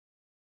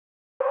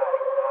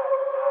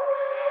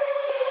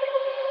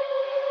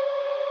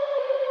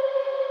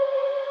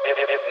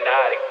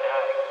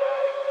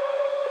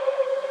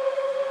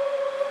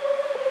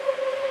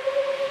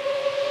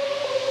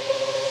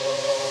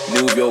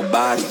Move your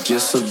body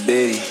just a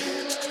bitty.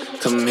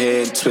 Come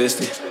here and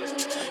twist it.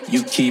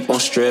 You keep on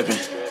stripping,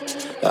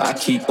 I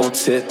keep on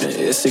tipping.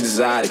 It's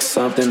exotic,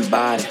 something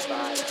about it.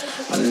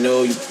 I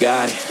know you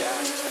got it.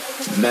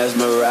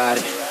 Mesmeric,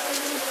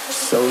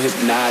 so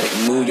hypnotic.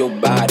 Move your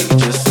body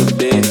just a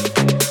bit.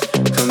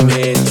 Come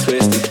here and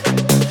twist it.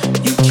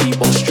 You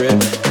keep on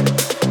stripping,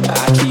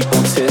 I keep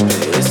on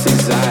tipping. It's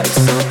exotic,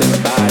 something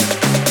about it.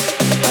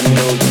 I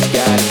know you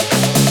got it.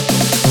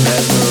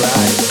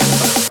 Mesmeric,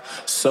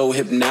 so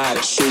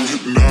hypnotic, so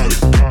hypnotic.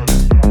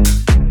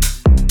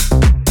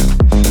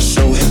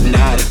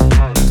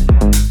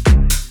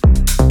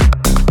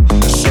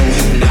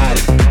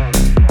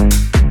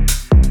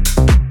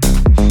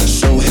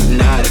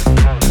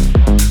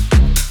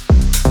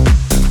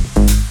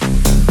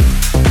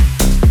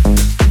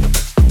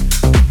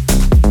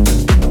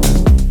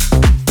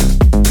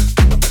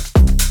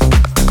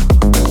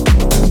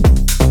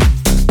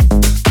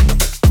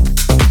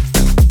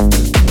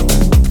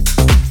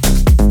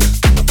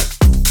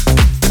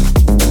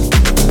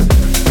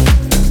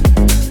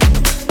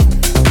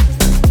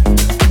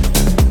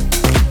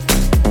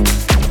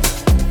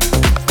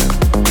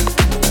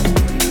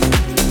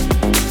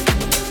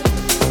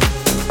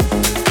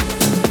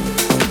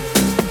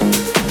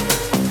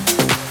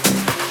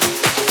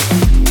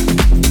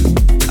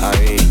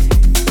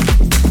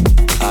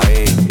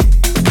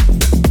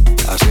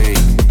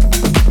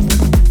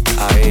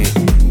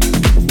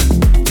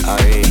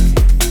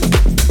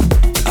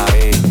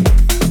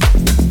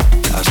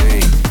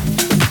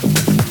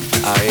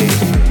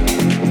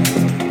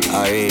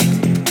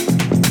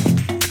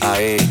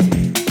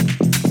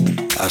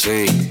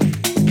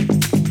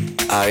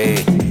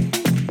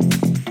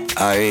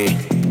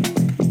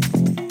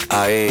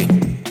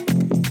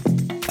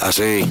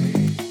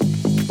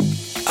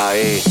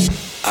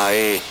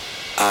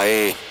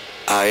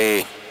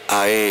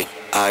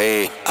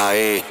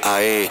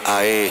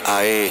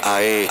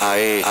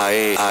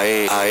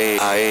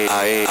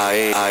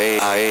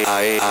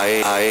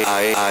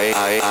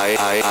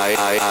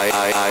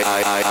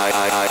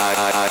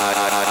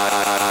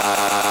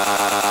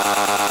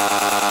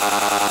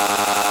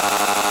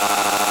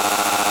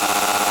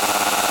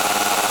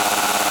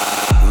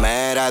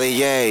 Mera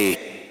DJ,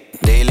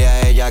 dile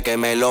a ella que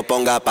me lo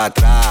ponga pa'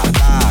 atrás.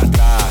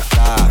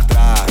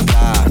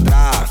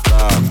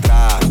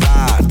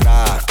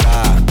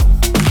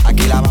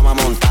 Aquí la vamos a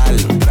montar,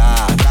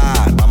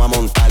 vamos a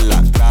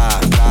montarla,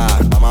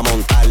 vamos a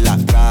montarla,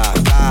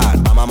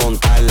 vamos a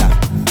montarla.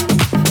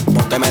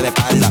 Pónteme de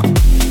espalda.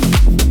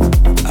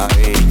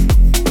 Ahí,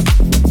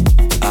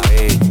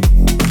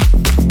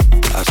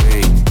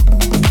 así.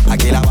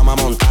 Aquí la vamos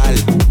a montar.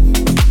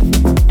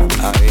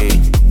 Ahí,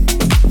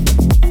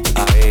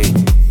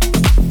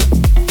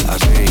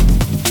 así.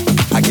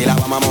 Aquí la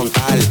vamos a montar.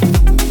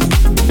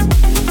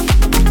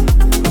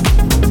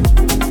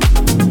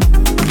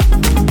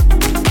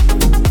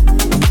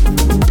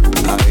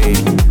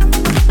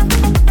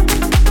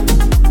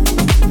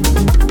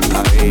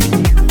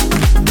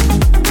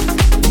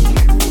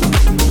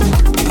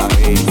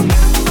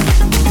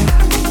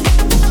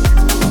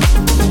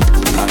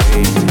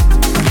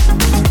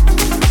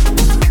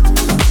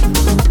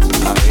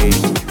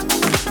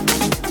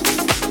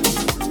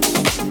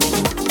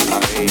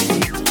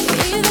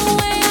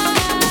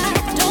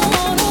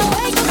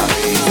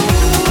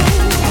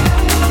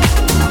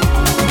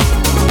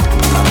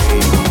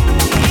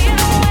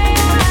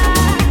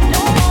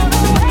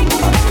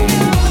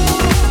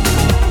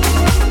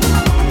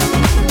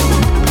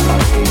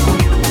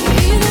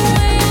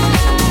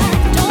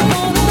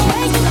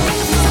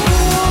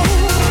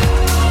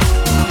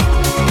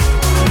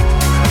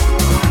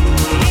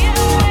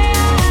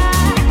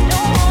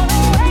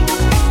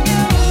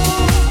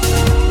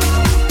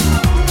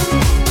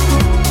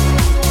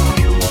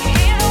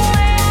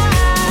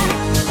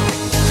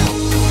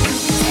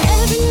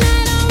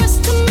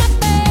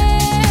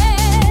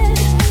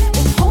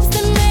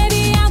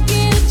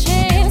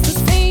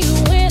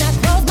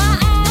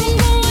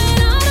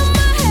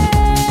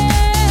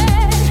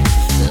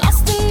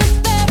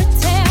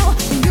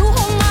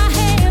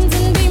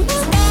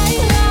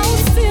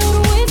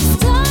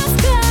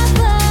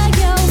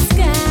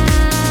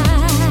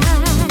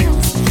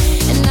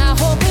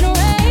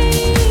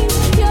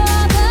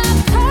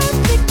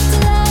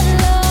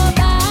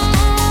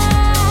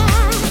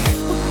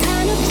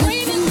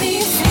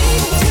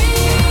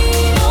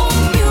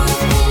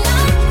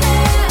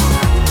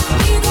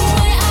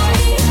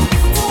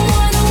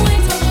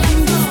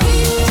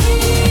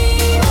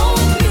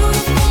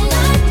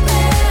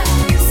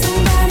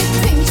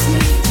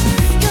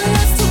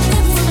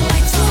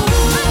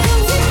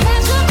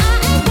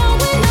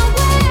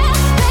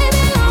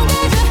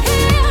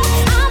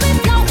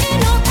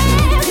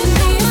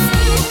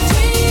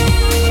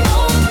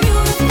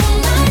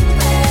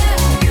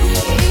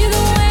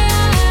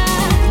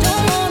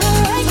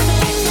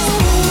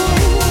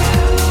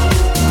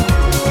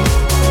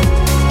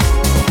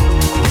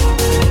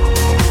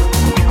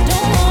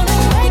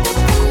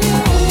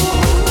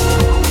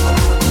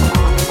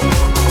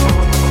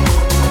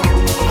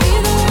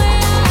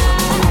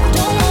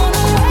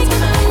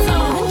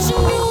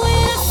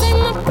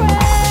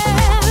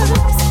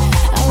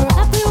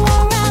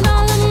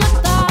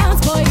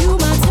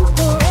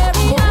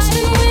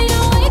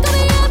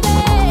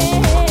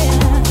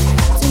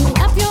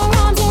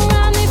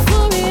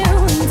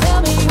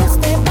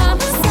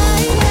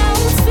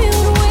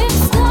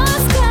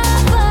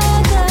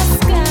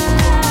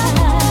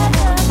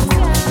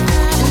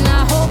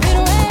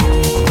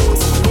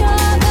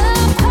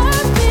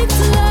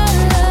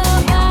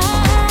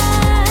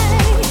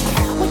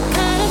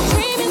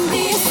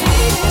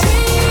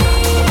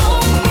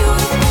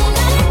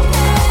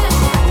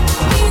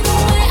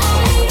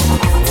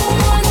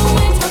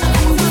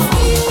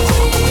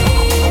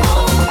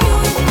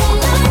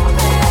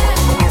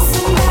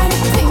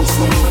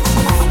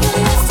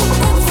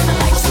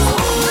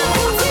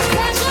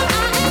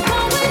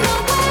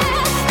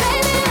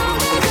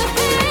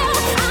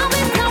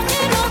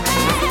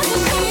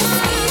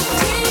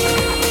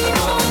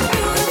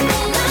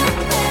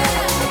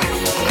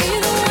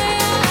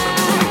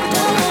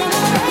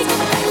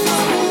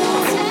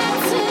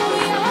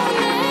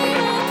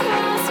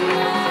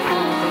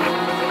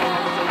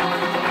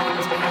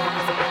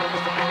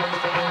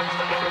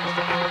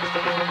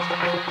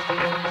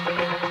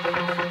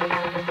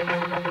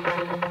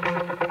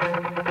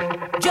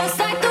 Just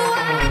like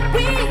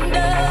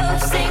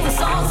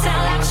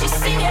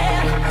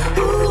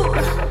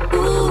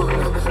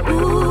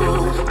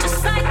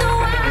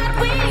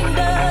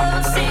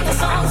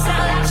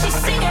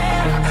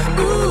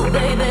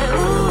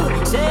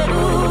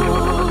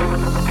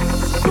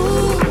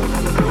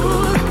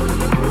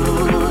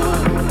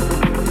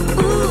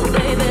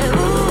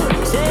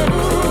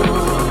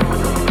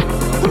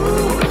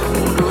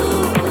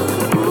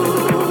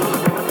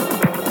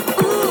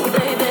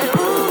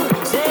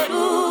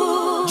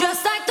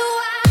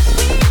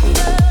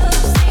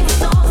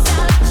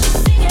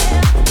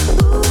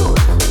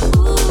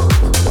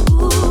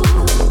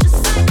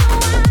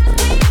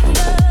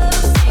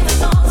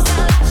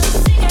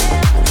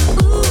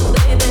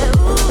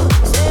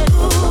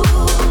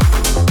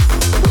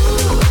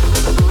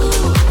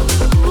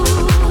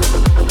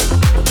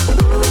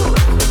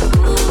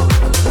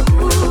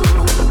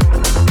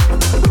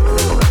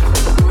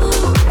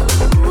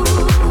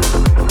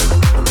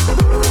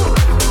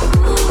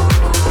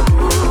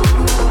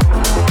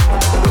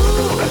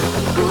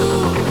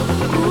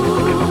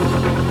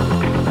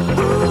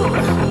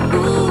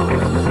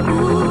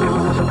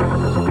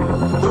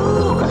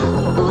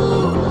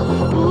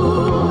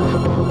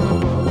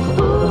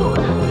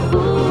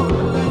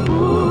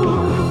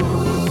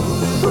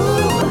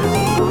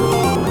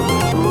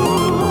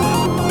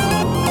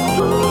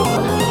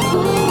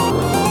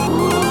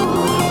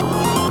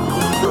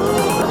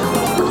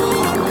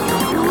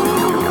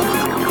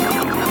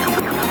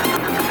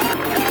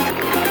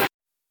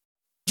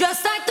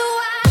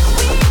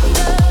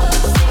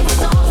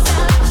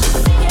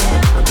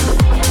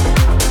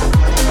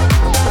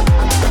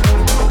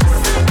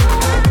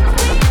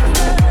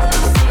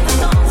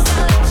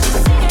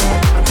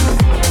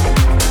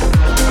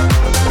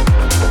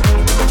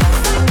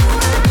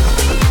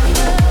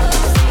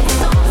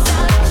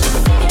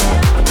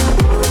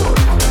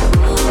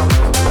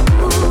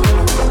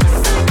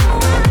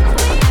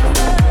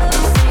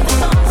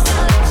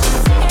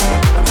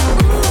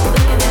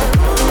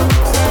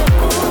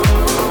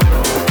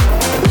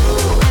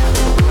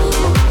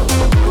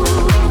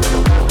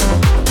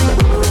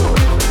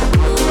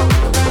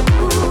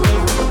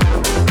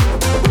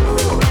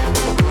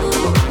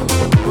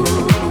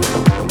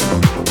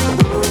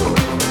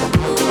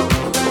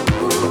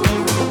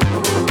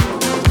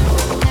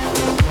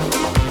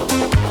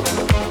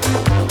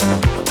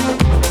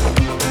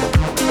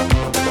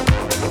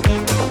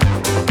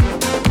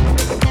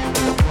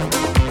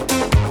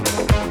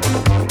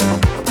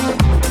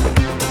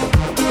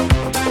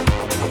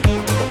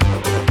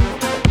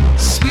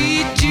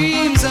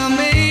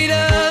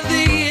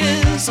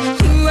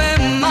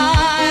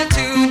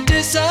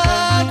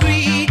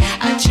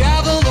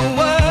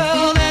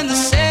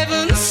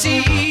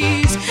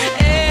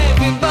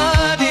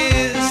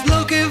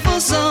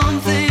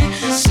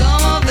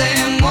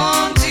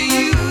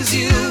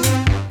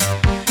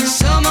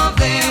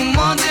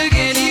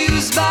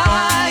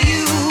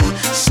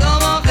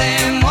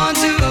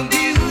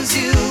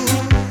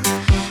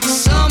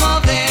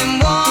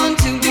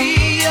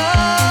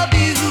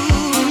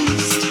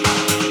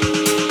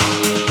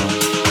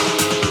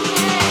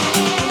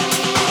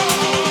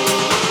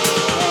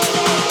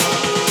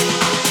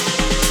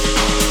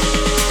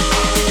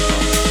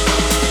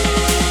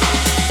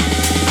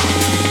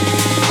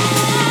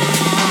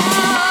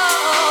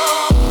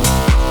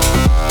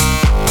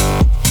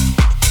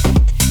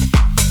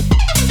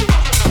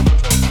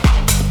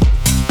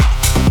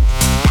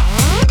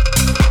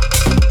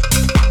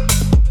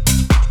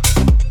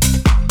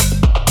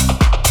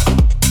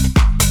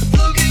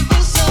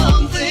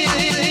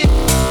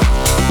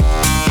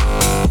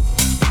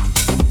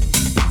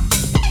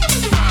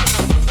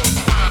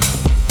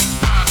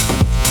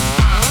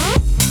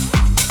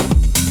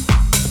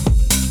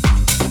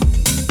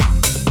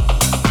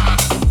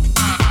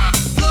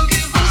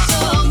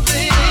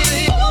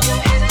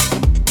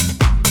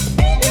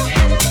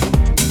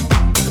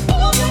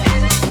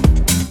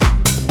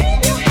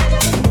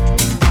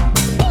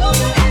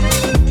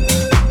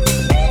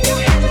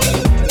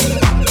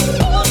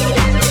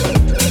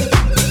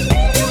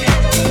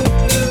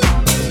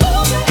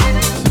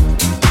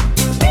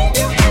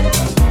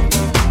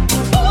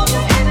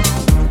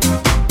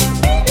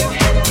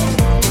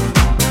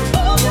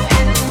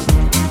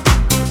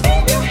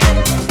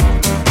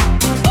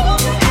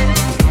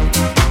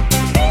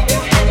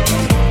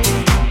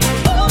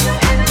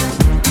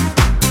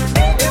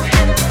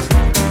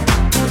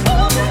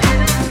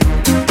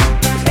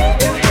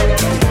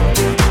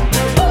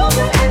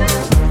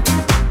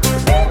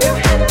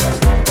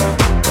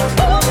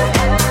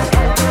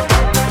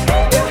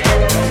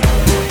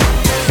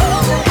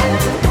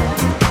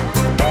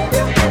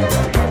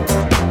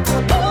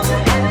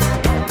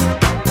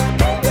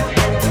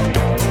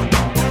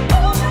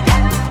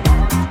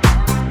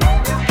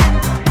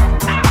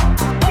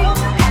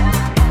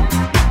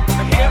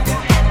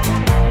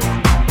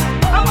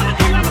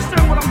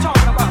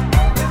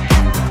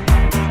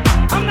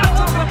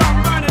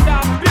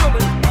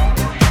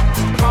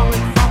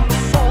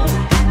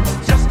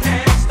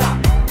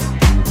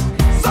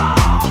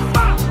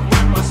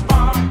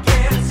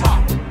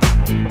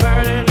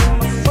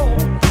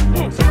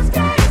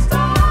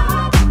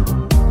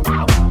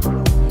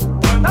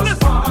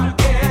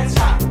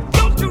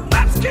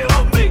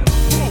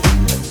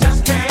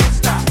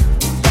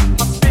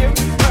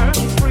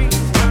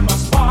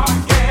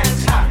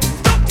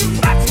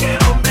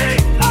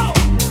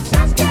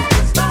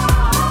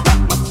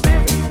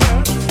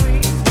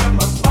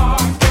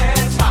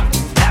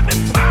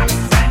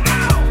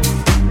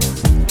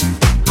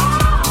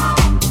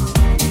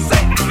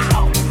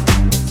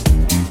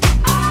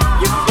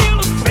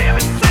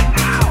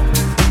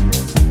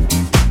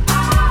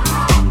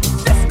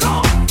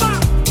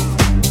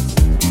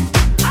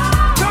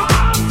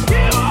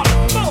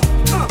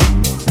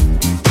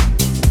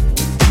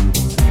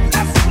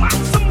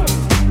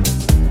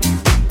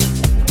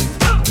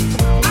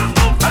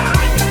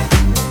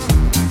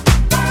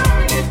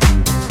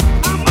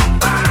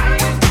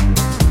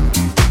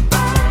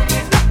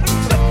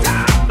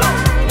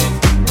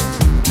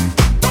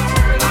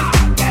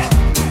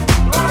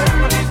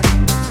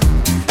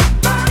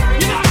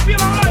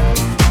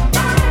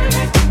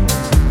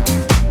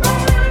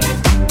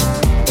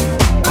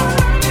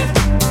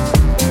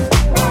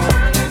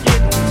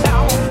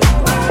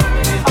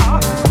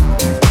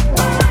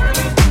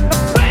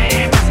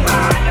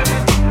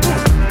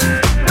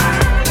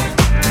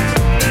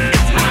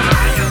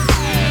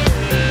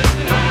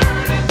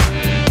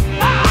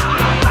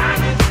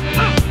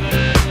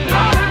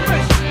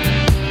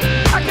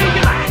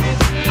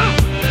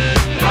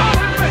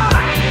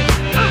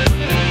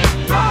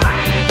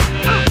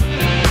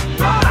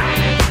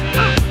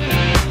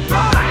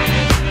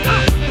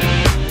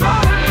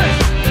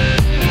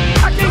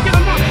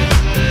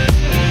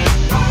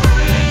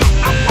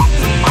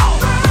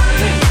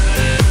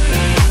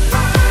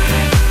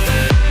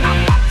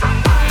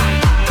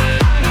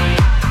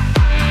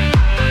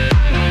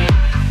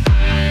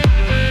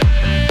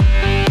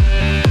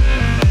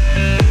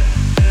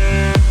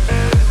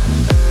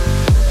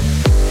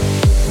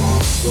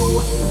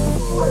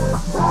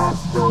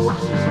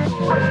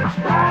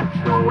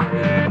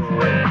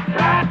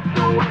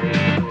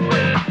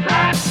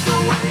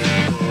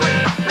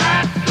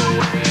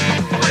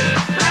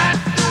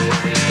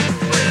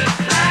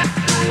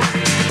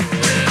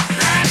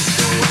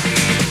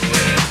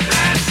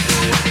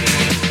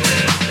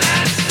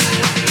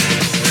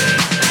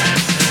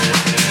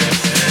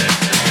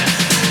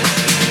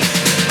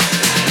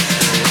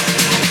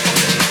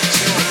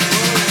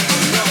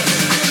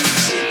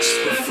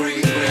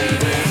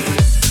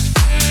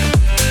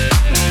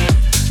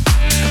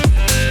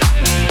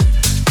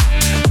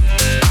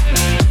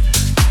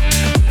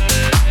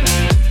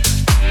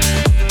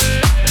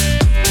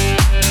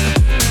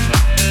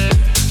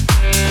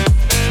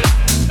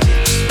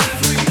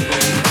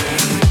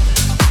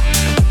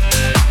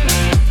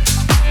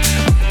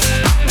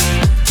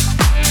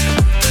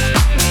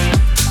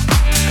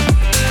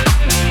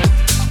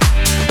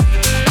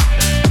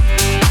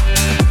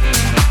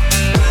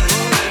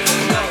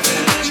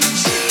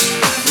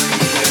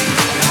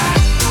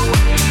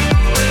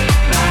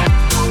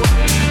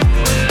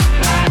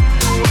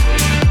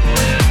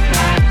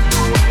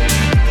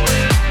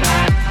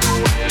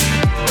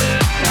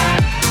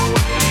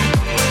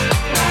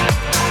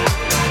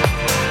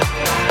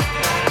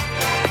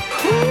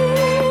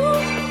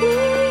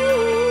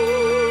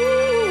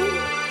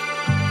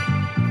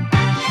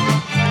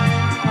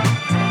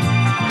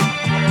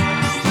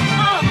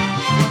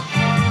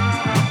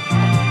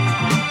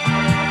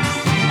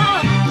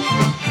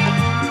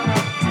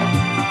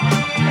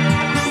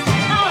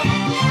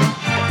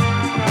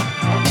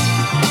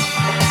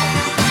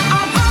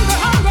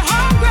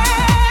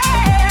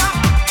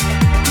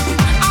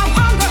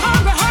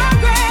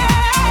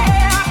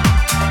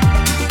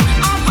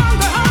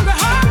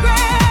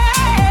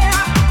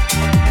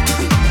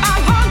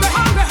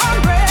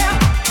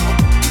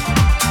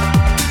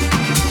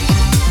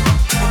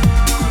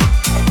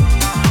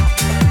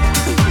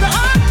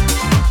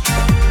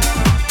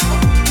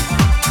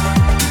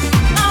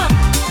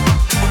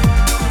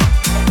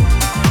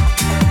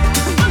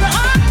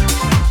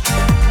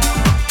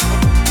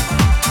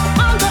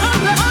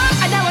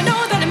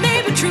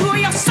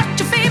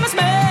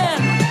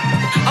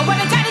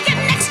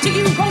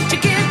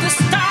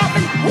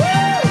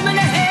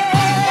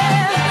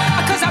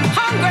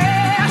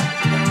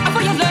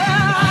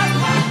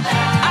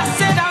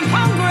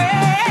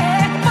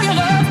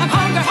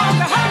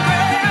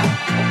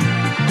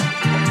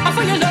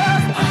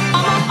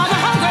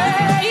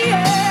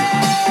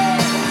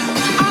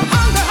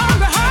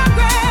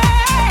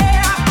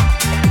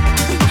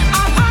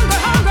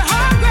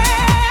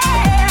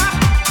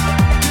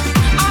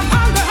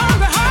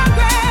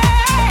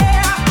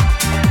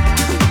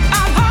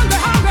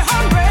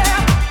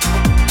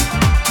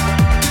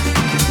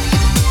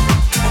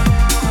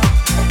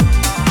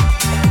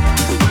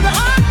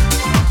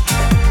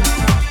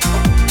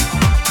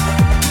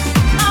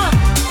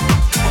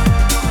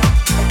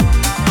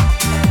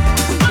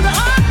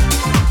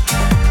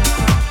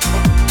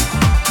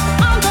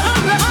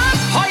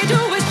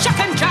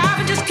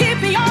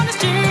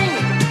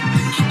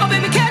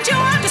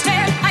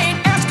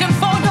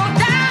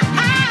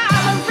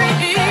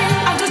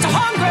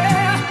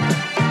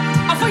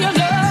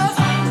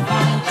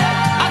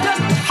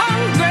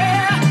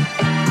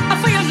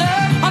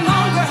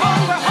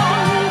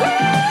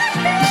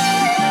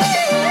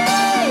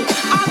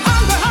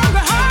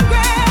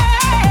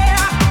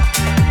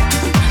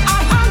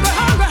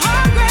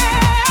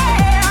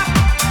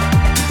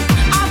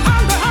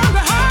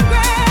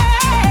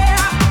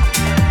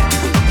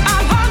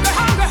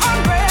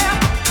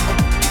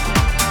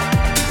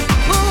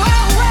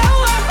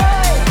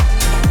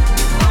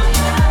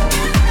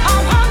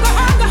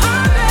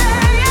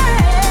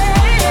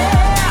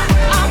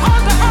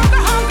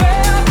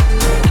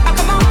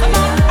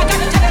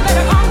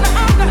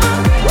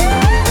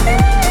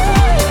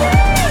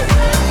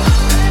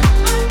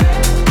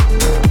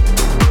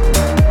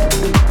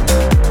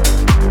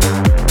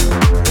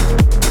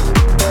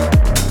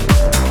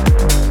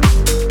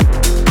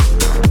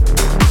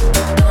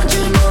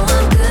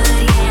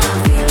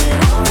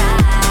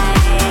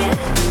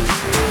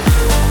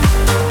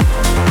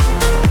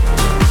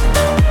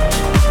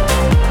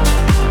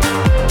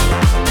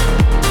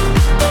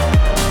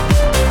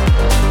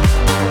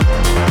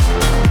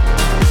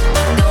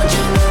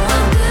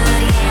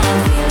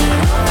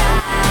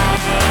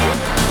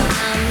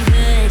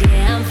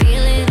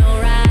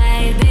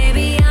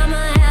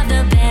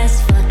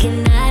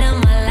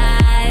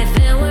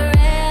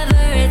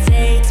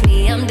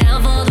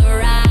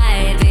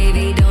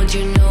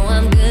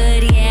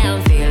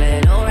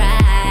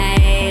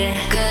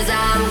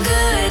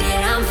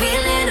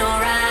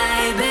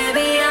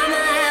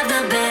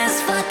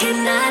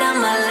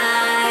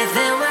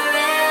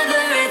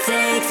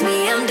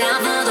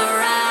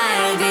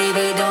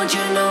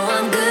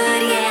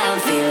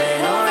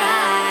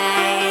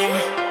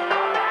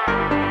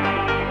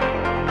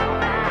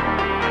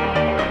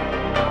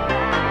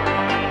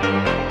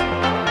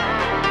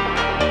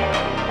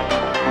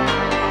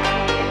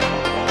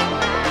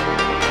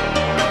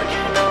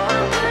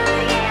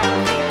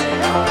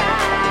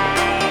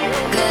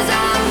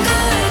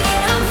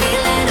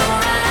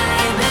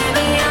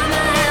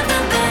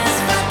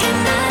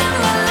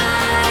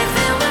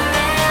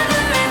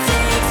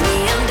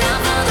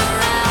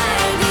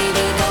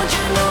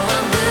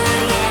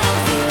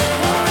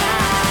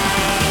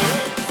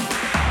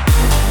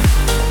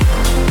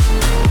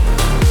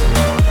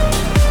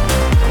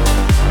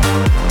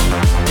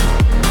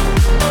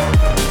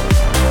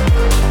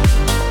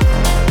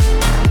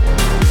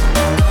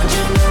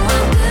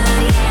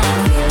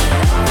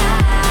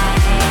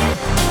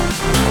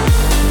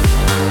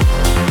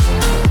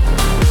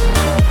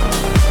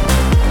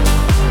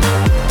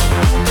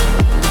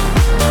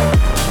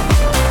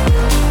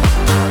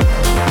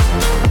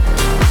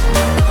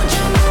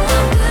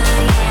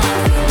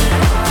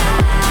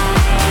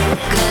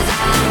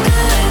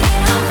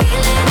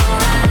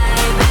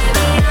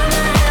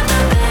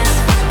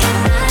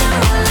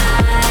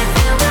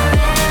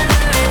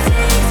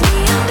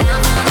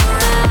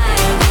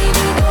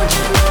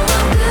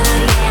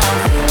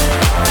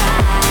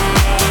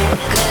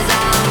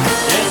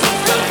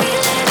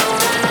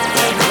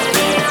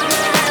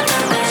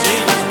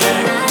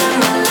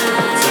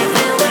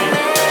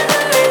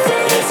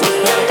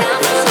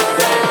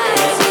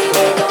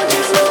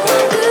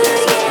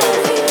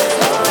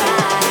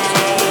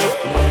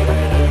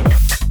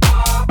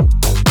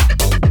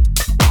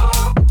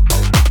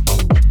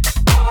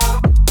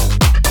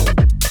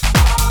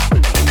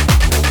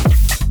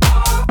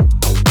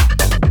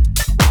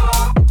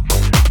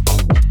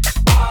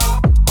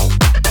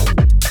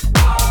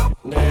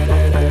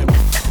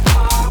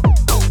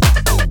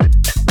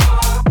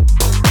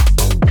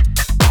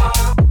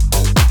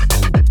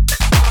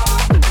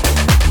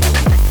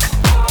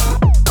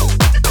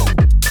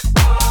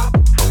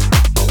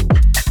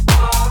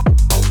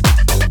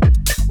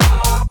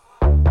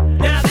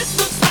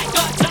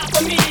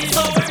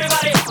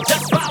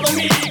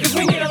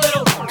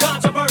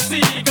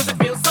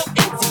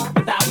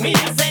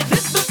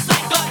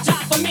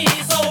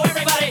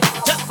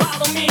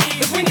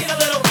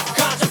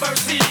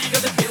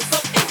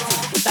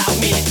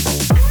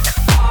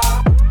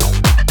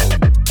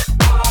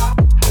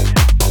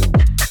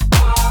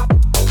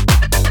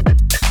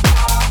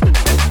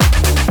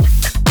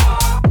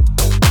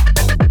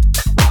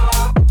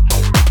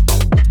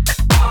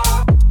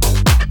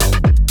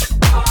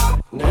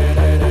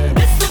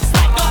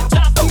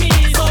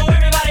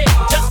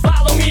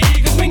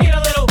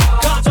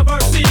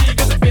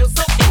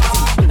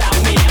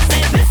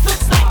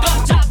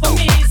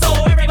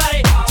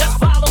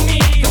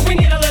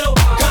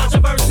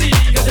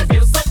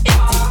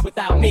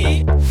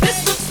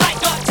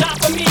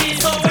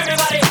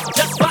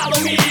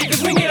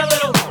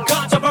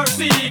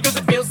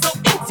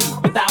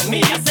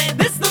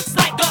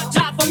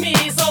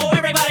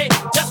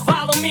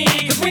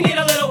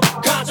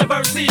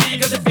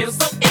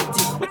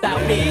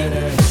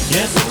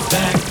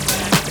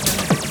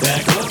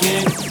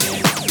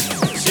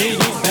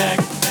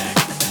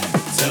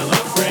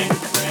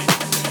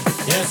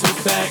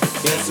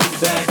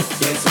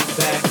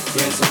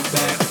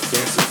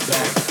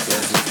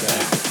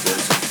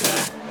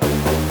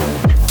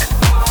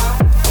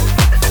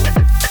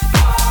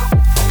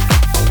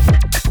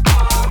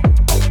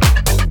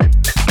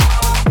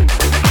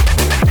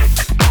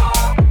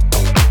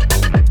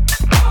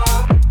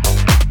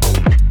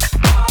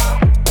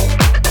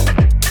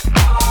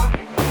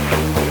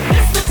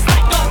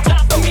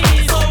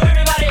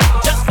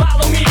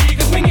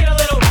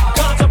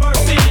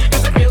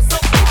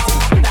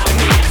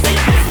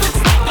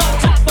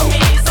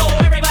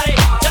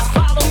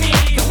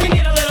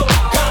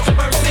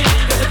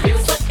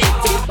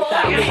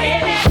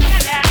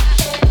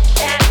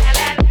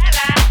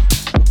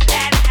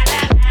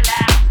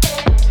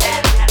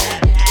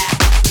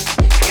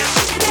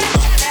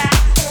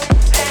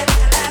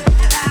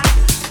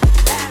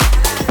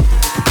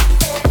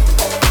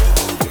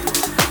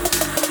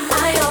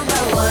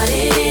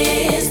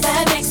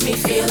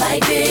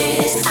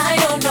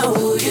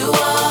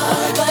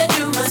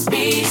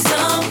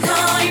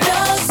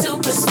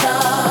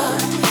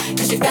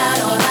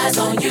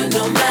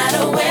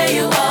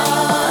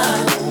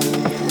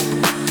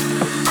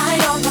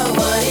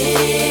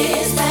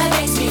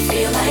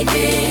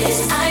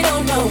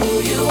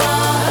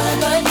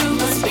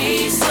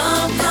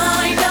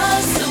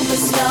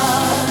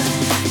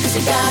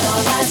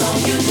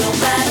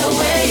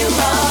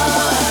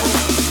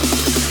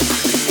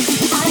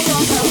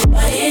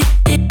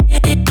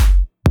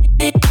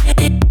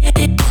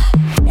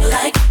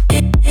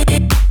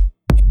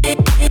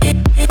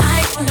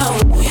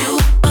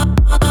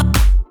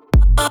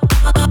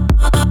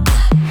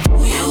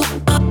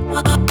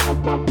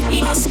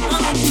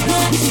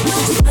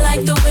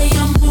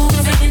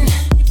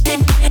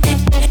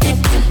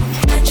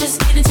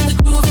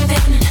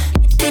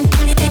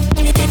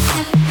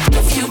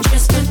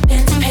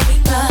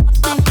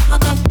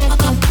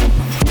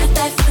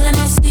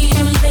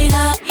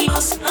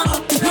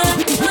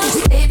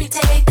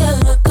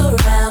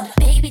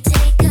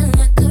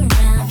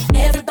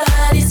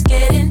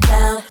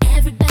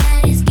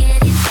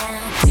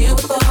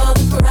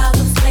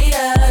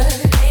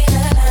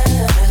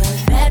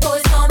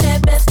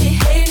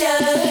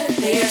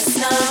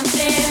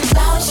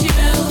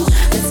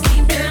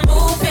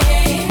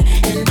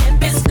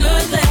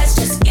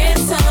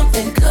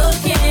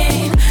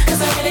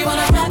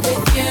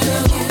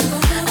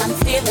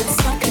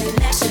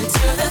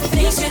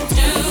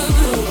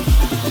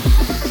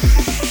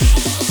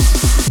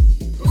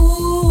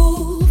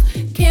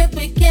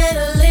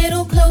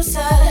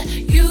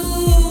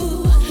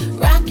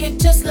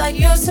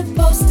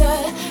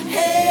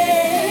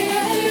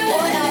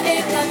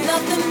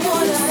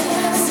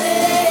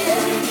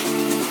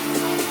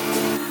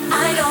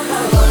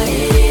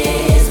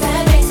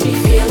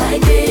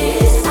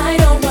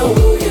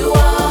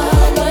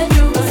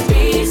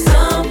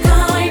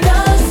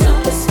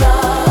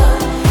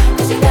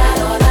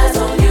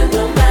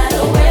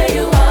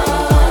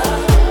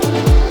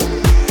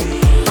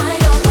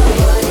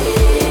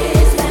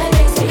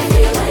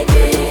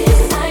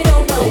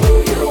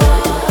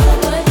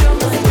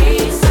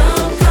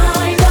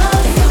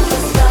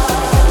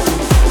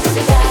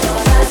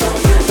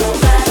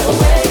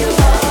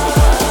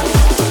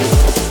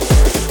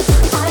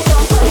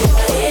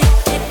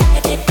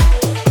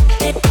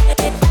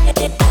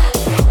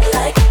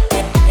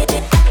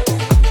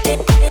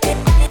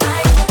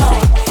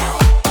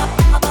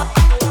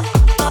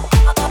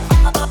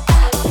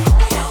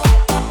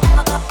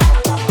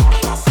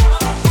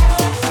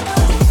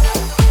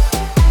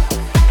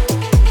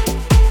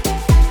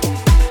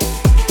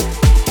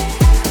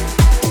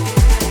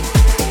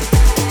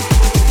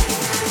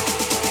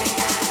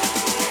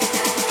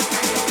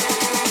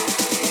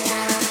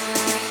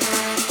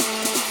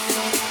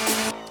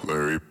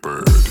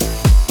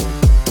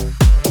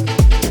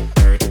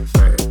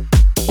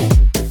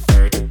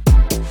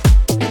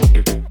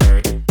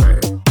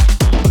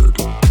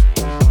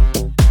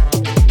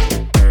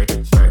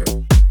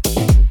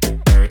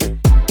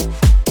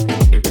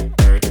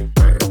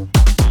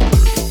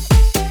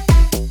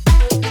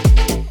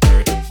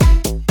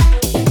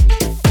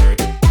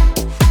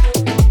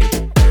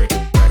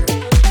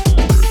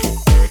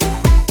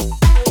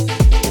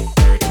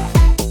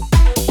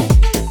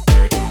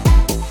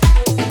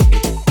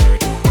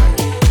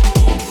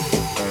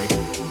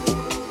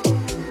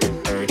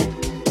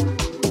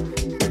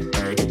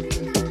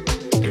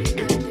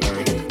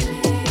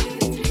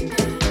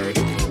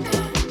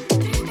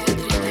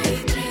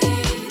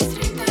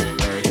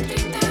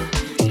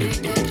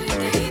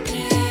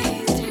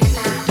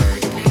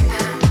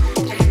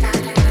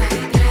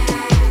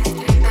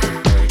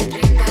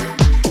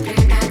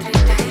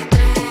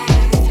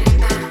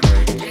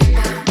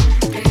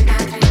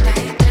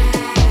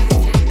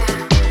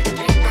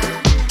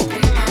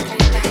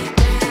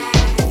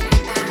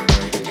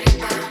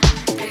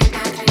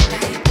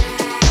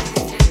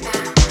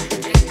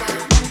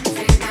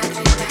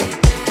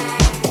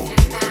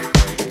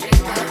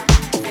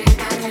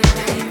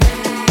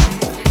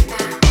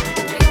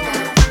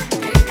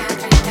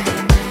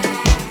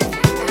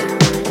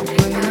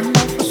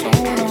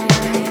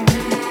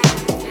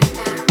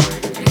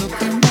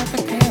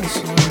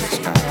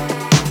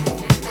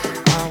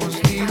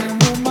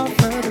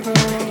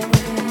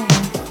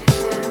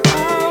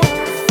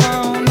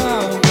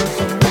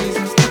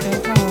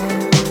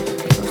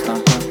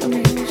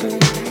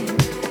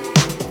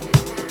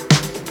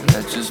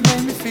just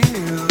made me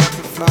feel like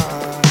a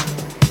fly.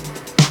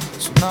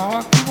 So now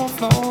I keep on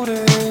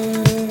floating.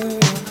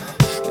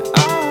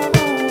 I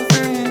don't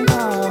think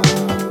I'll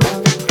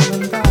ever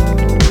come down.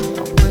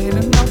 I'm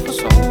waiting up for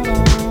so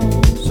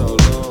long, so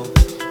long.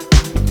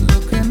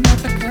 Looking at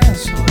the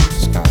castle in the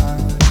sky.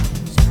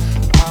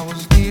 I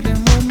was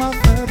dealing with my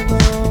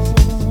federal.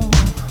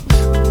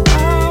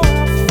 Now I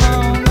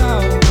found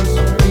out there's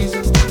some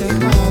reasons to get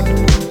high.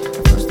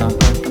 At first I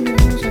heard the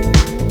music,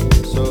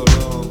 so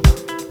long.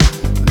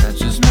 That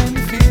just made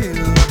me feel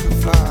like a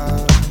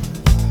fly.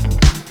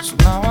 So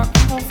now I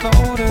keep on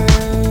floating.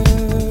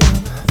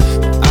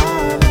 I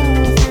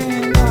don't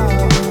think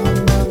I'll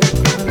ever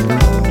come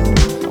down.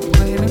 I'm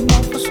waiting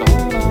up for so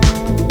long,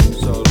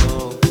 so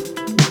long.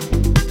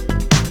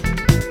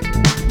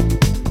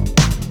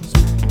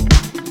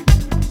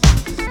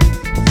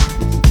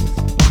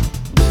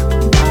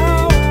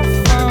 Now I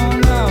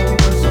found out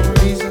there's some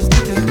reasons to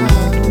get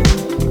high.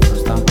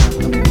 First I heard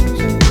the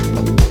music,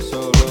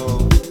 so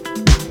long.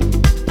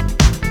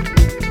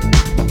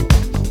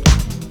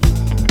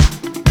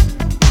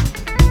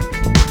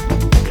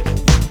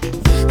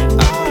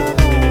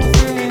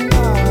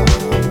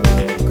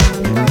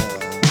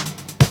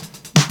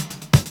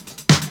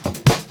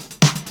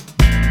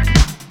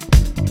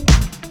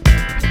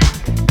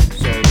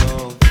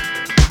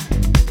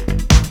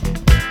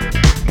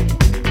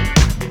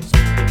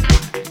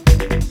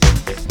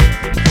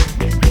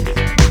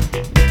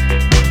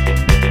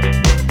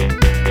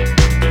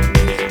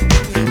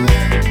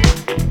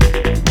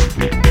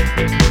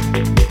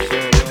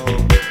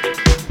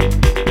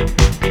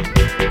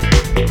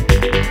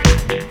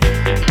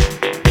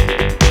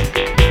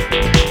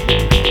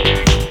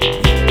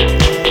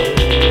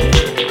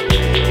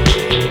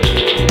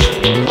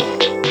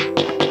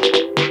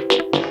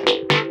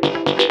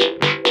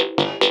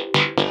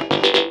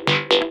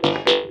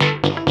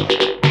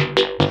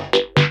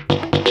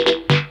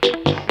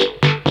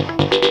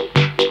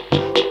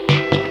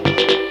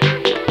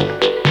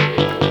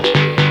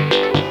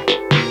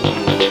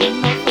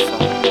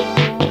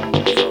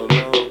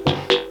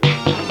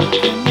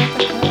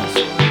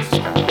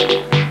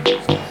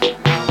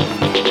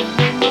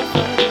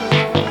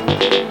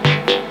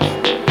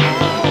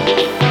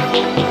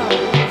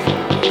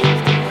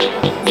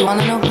 You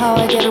wanna know how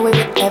I get away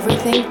with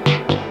everything?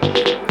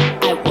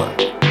 I work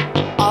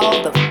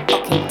all the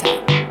fucking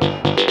time.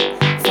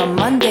 From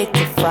Monday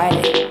to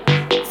Friday,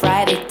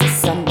 Friday to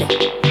Sunday.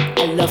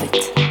 I love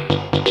it.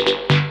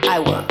 I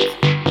work.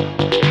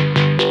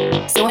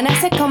 So when I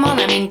say come on,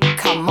 I mean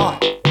come on.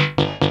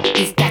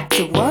 You've got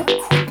to work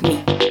with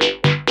me.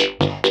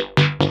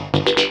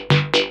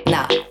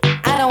 Nah,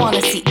 I don't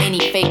wanna see any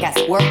fake ass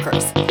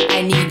workers.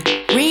 I need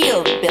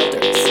real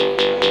builders.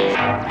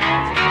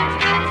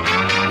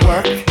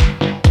 Work,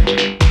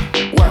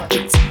 work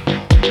it.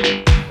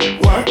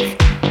 Work,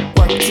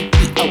 work to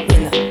be a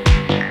winner.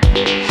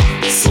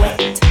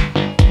 Sweat,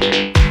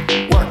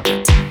 work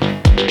it.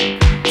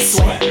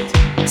 Sweat,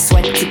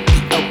 sweat to be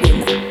a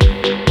winner.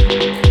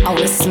 I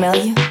wanna smell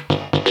you.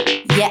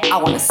 Yeah, I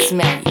wanna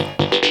smell you.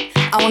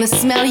 I wanna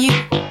smell you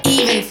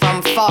even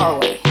from far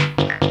away.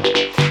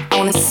 I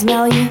wanna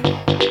smell you.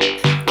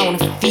 I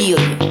wanna feel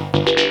you.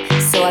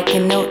 So I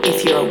can know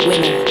if you're a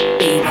winner,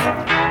 baby.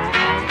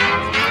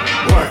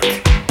 Work,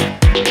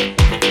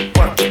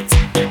 work it.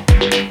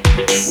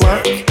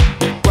 Work,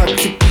 work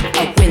to be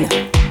a winner.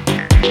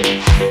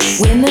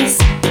 Winners,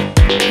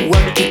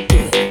 work it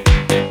good.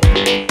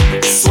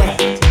 Sweat,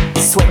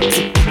 sweat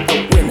to be a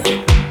winner.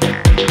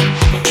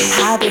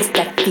 How does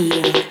that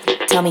feel?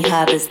 Tell me,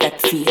 how does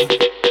that feel?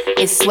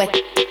 Is sweat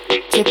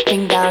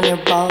dripping down your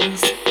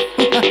balls?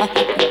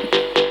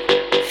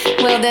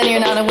 Well, then you're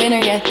not a winner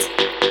yet.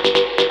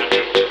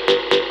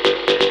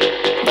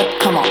 But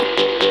come on.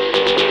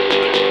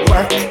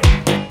 Work,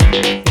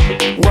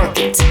 work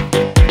it.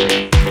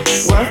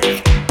 Work,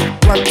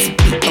 work to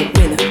be a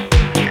winner.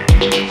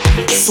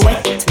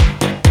 Sweat,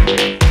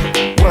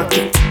 work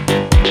it.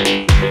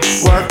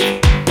 Work,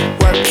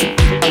 work to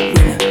be a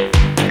winner.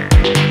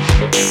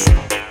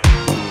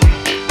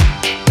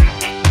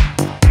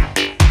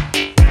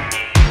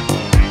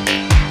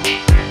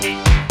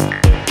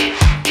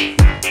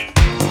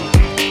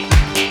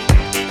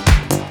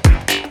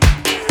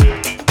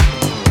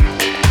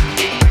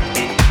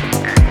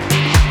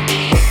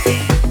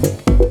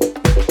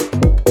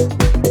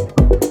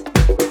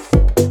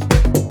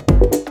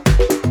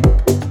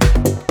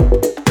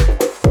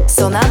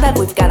 So now that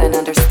we've got an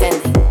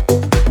understanding,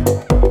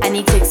 I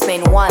need to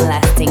explain one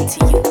last thing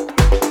to you.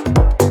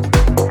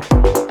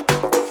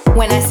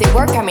 When I say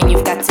work, I mean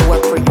you've got to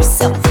work for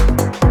yourself.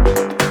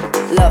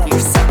 Love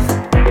yourself.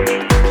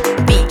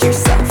 Feed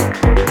yourself.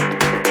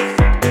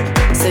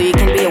 So you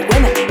can be a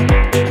winner.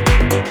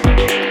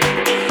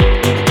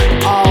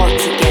 All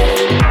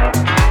together.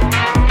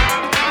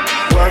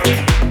 Work.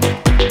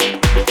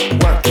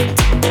 Work it.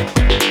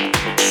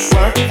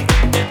 Work.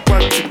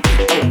 Work to be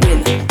a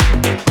winner.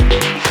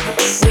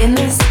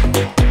 Winners,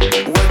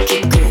 work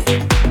it good.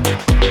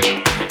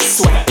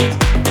 Sweat,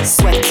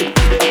 sweat to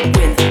be a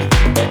winner.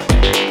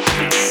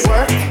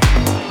 Work,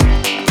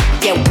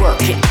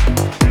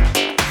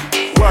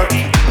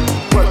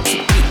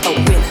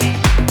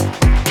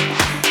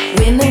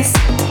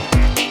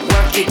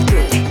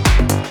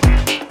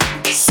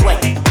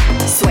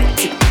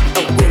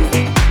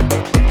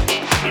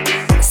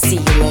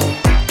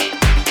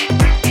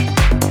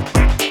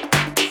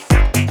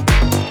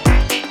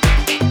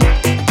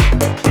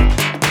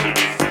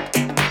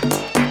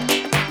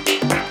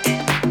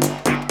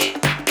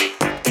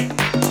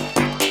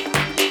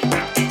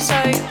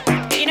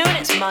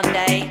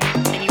 day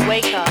and you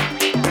wake up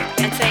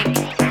and think,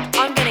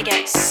 I'm gonna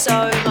get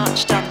so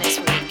much done this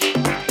week.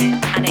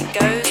 And it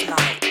goes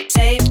like,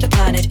 save the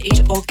planet, eat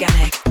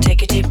organic,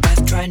 take a deep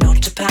breath, try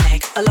not to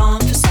panic.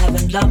 Alarm for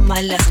 7, learn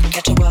my lesson,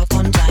 get to work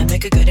on time,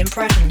 make a good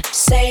impression.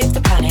 Save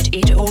the planet,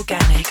 eat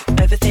organic,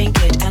 overthink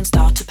it and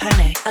start to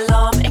panic.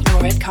 Alarm,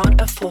 ignore it, can't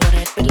afford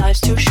it, but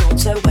life's too short,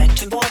 so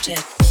went and bought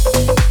it.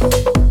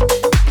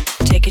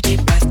 Take a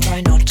deep breath,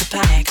 try not to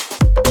panic.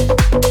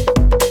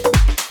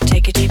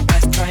 Take a deep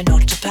breath, try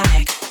not to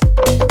panic.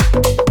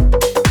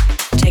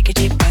 Take a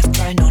deep breath,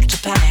 try not to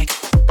panic.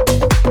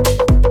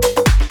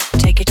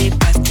 Take a deep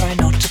breath, try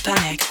not to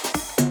panic.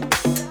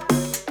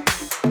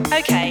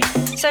 okay,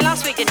 so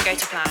last week didn't go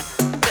to plan,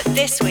 but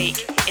this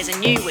week is a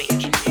new week,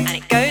 and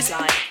it goes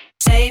like,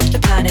 save the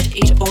planet,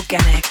 eat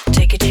organic,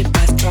 take a deep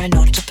breath, try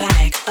not to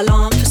panic.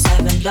 Alarm for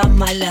 7, learn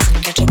my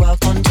lesson, get to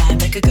work on time,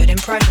 make a good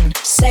impression.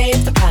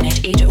 Save the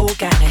planet, eat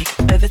organic,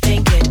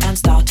 overthink it and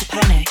start to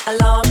panic.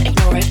 Alarm,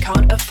 ignore it,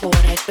 can't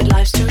afford it, but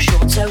life's too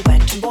short, so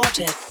went and bought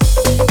it.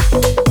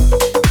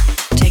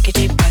 Take a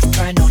deep breath,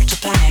 try not to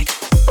panic.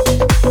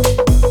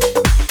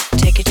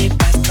 Take a deep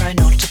breath, try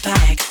not to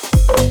panic.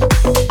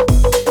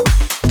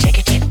 Take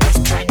a deep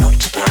breath, try not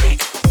to panic.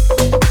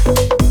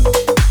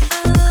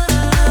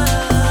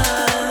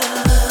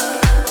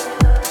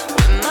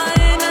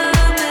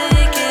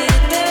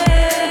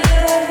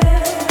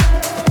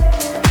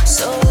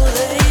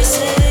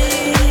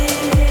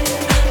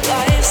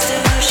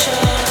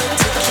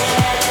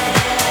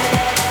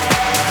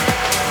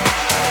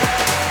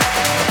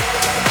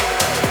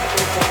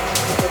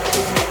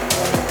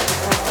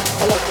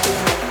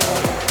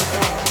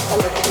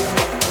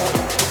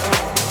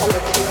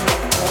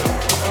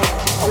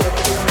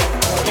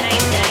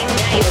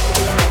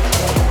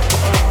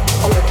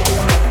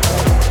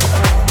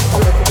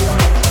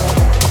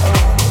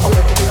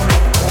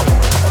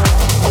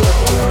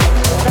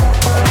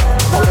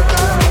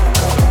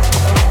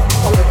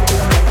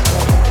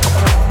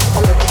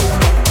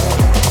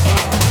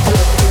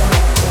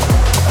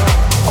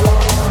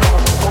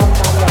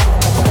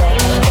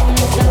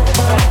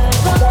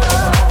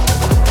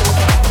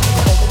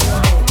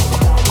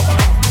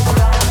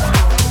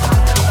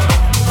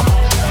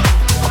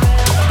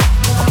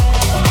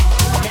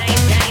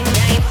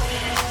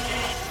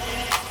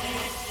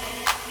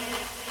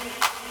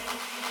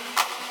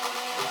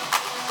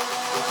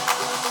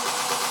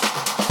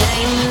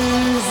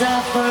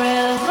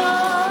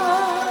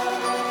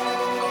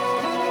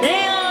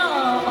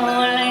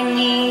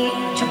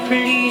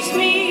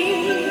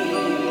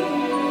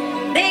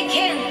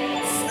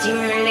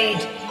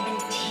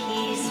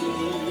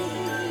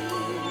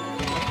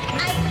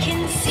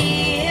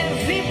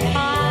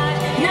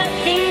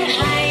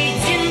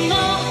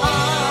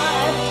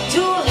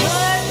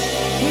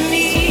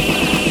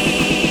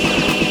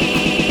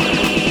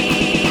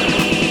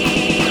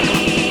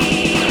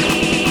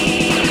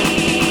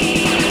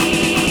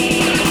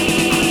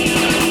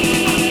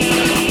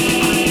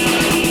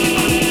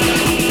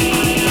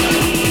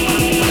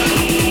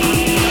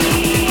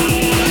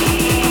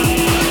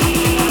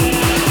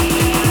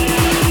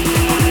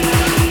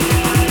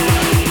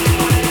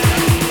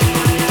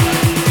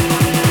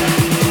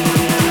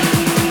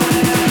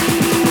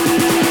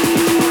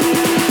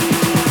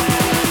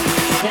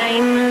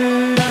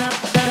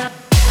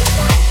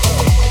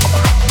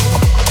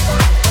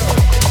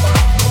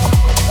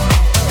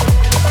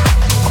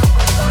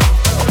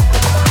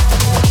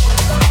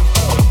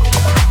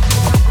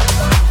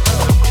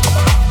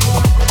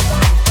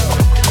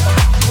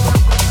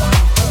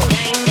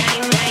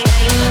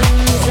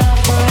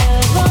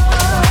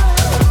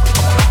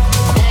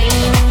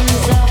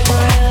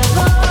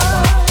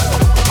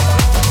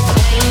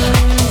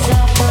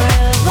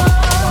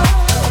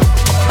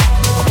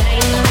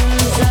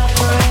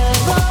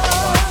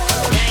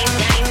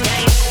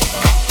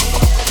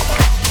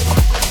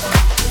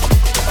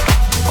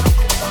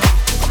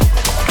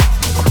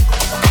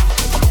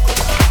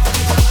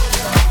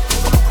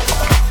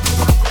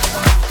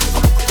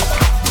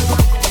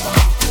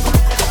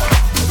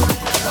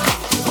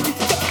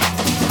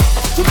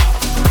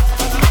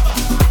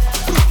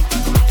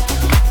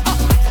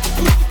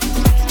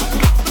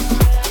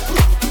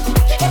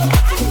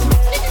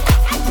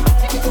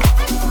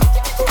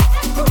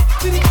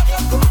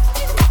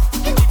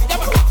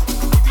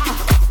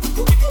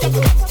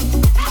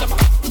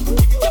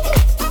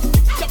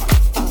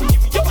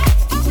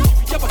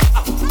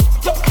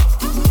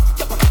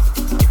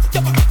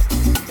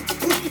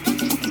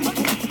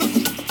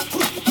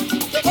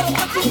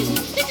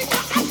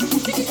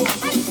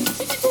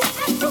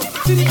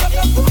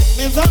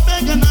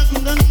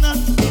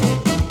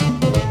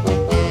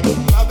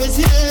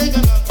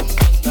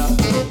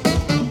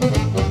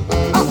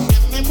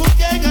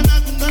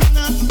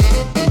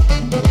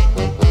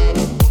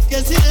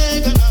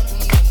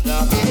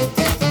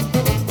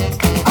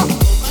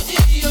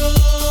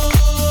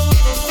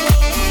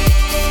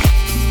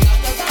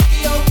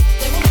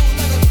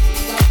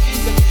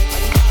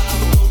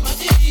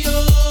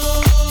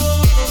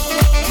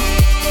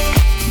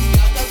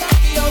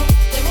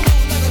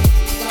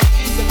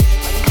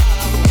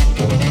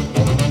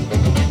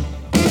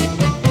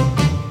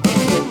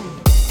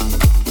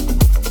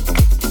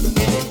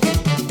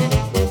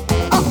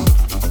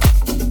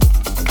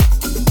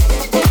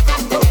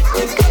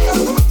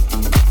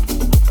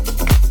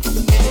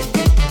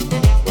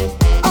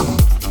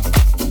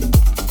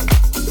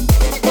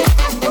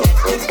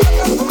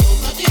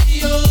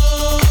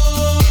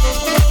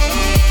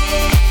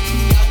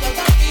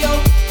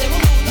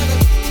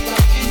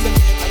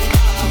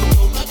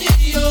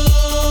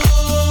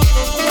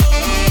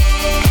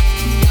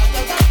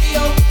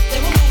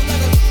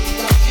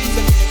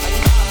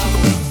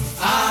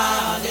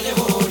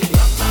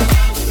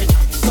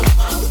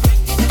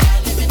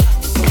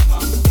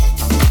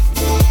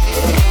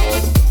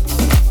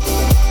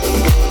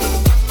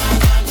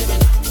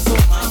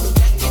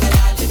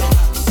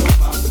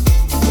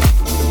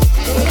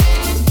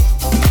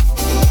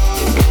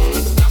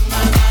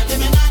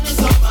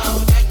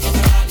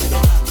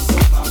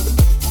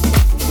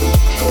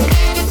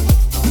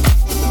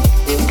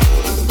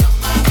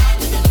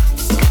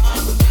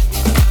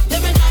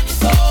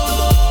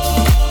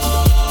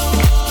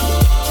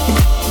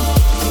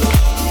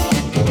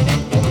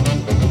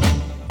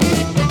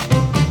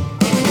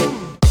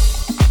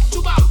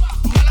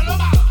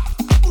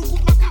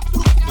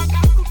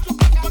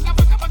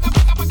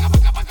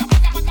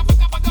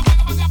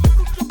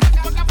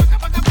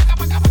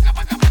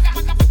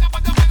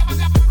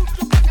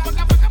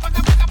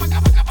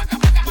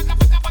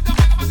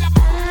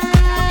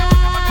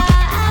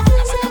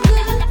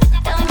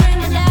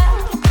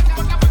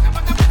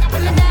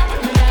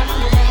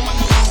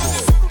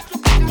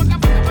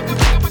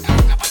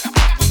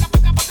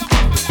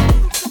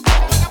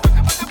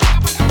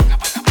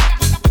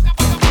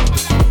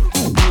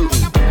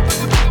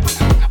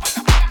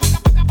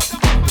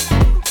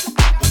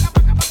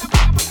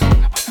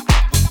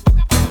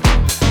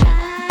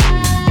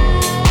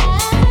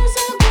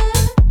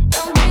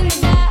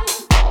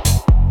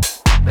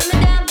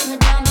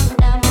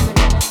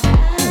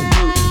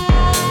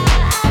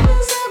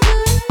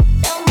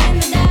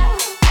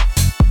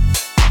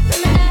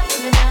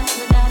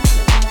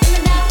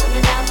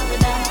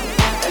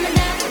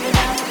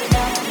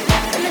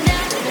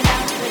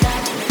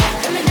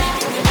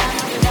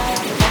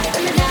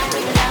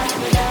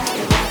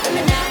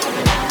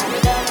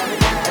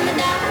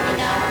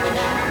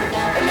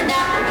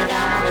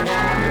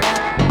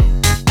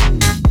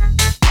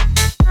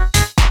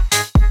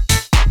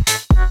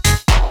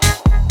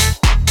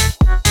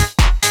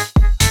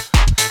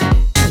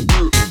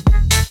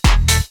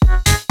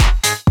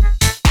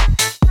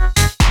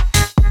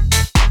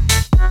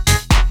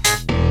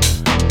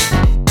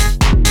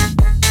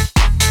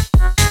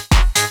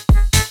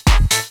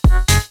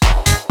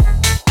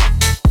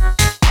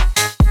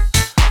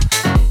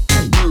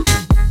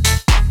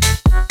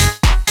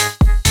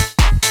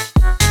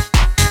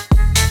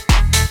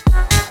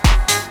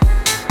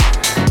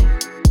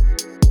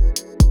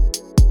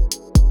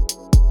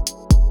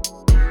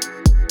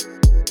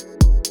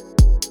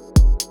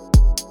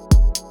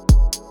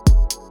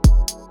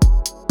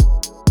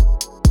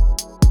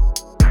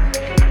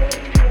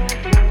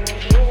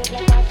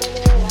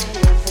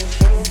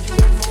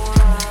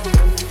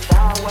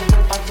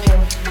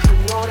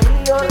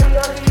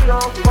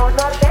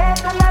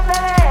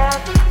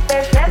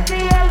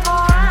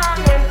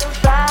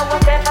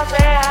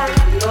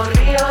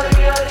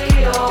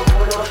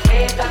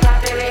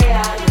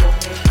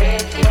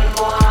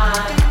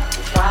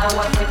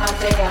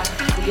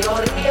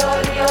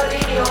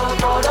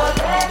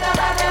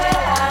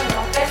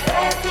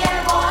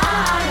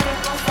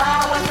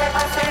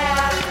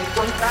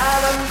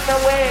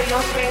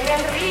 Río,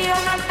 río,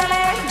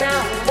 río.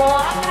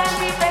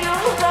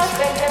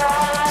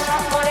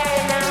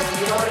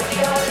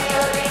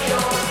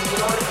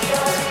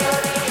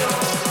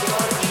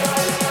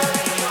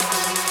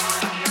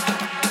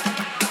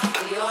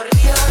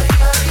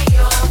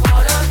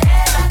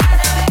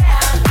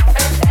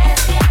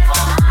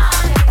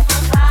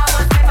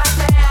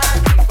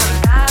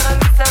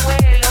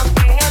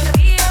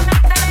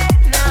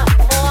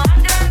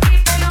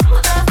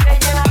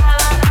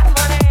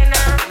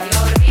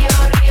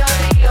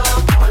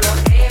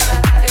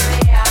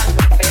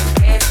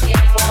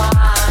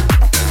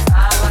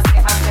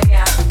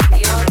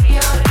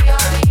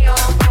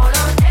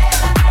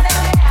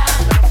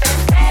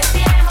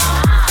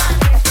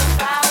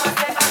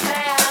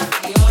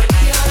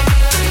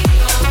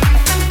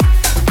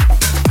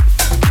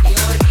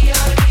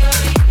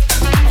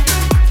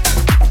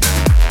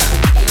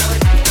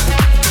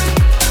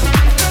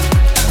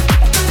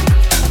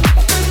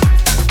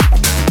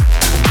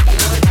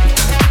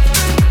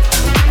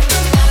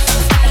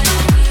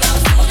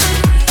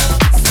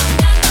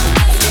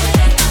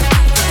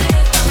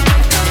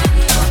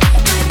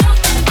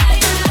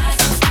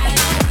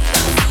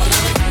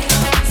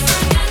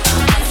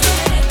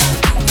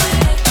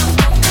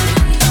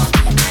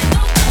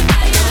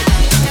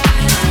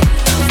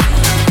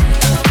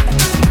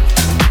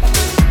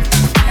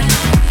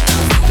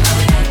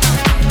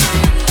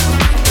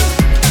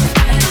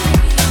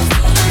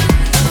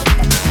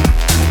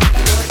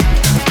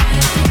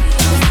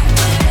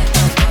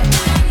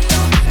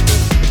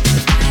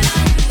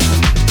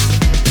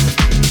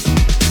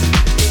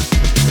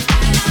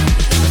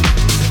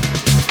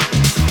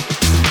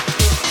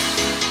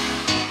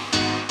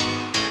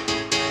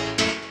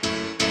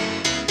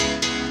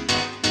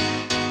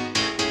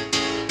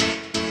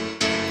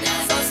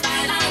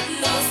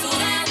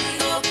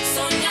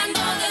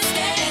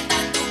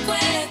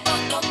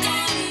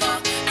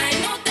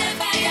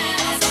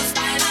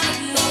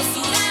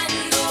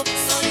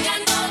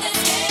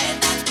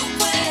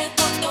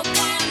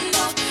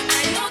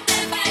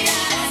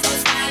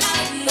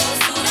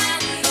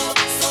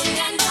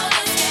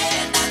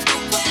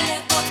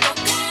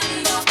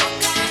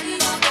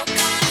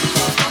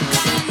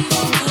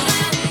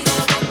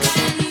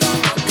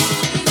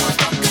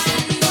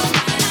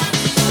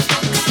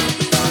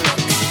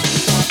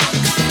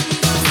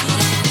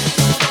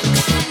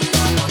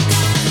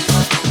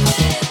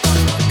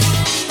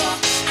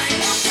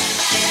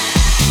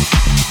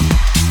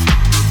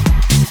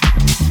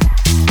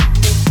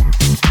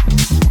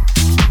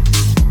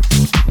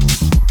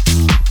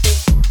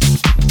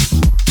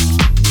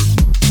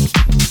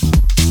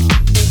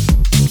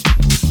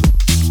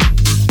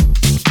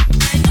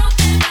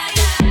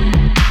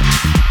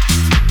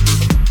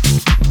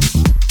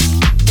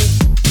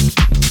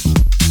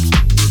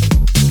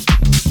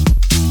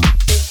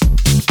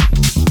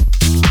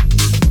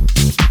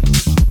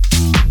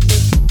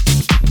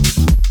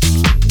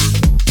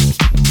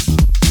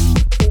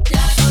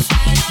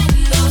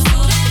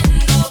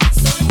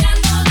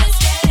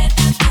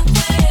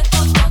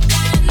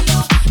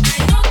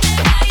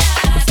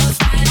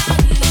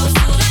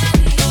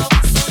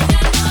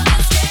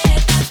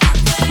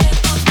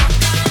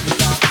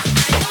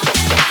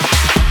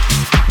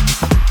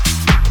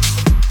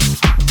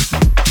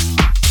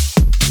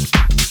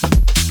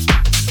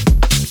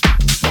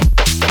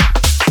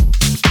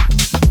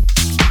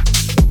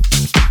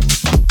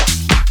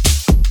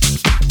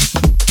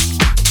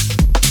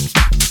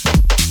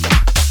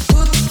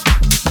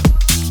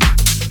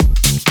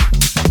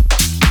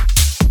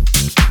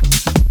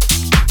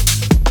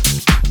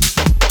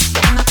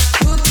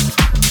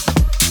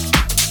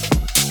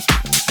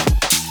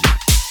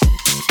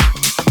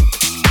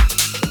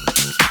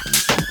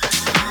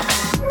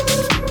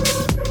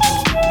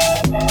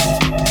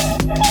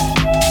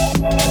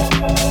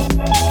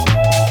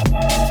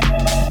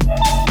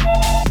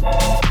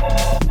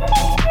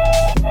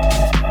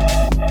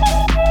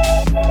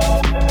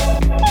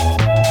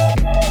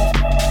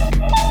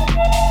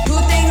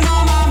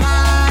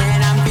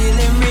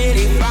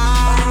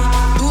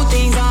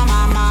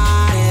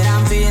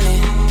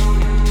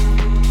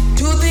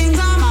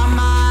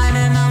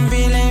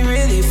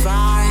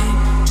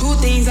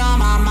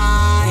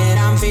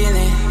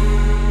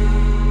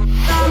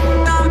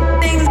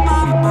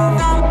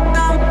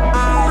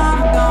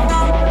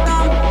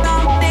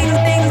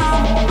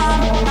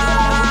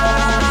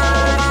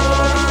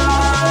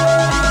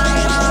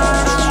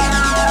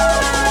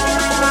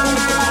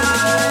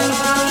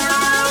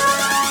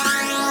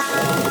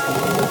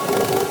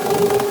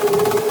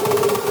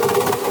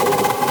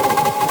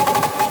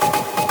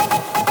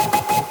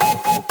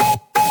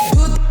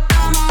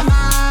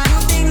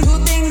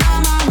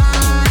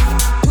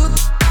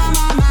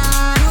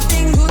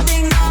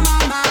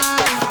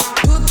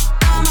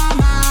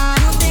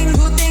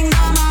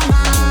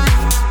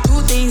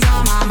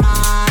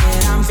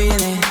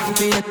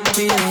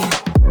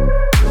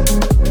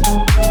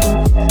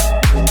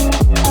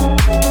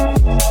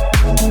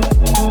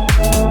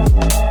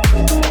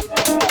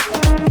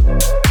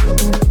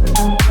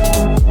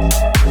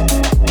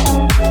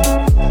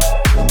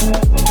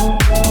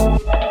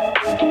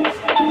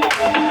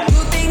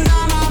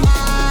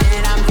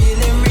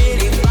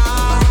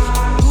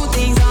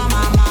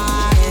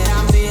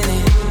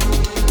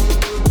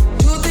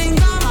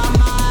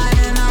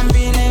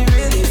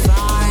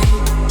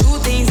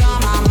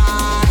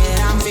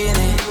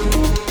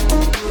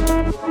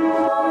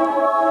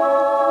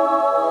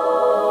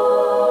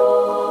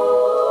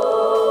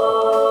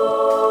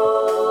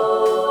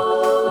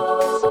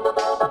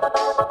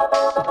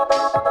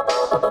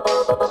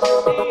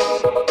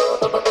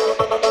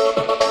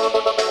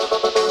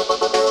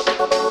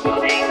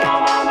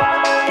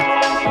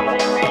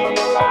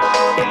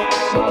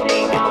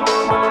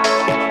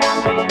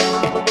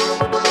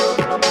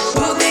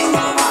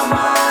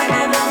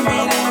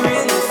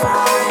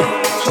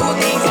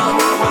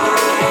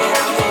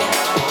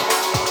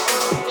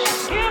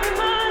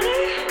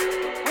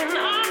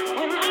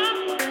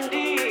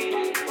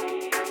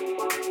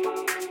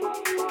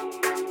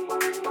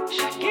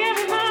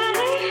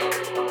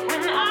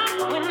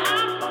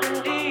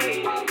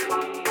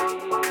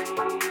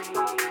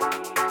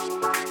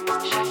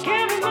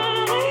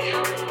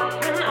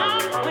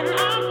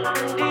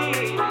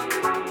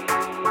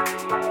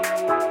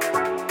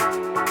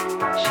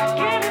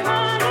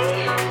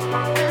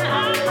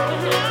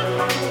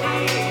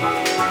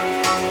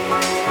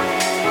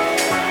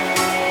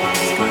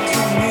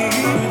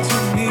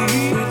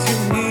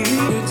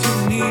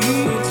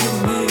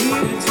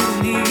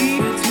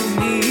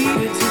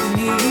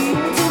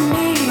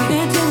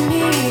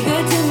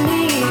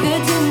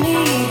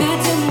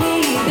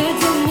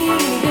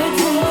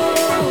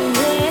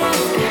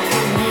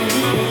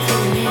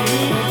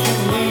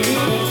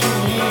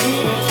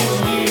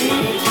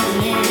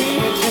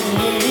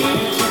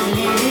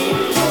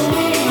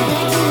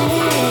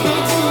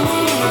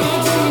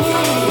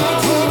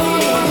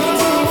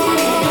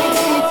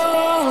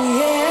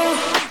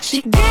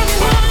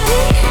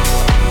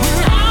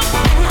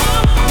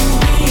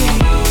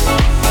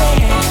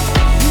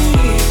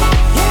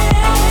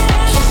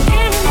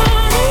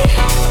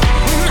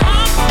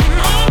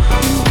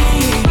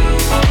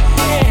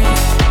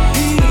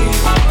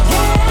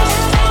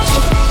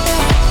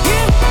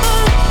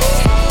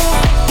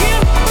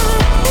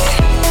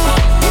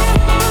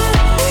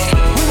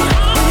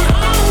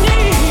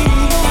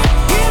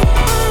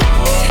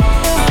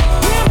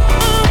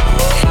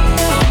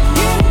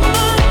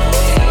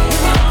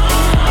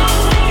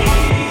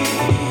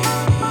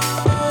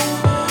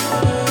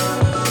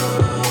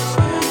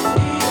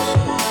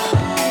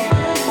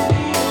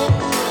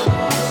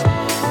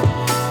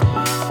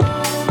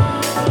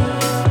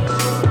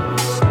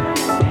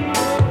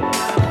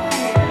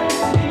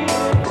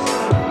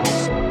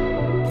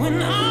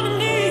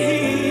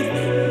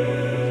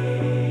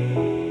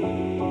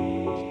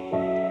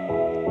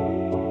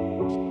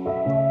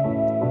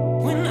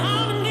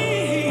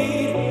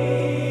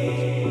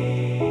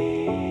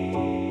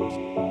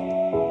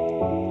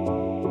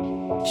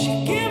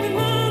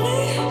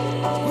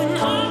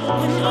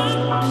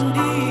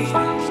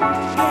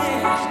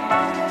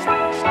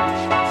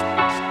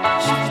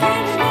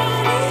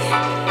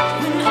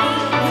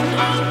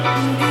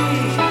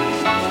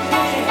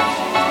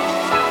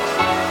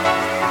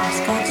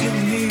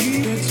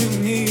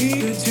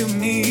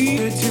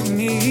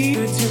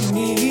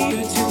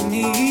 Good to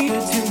me.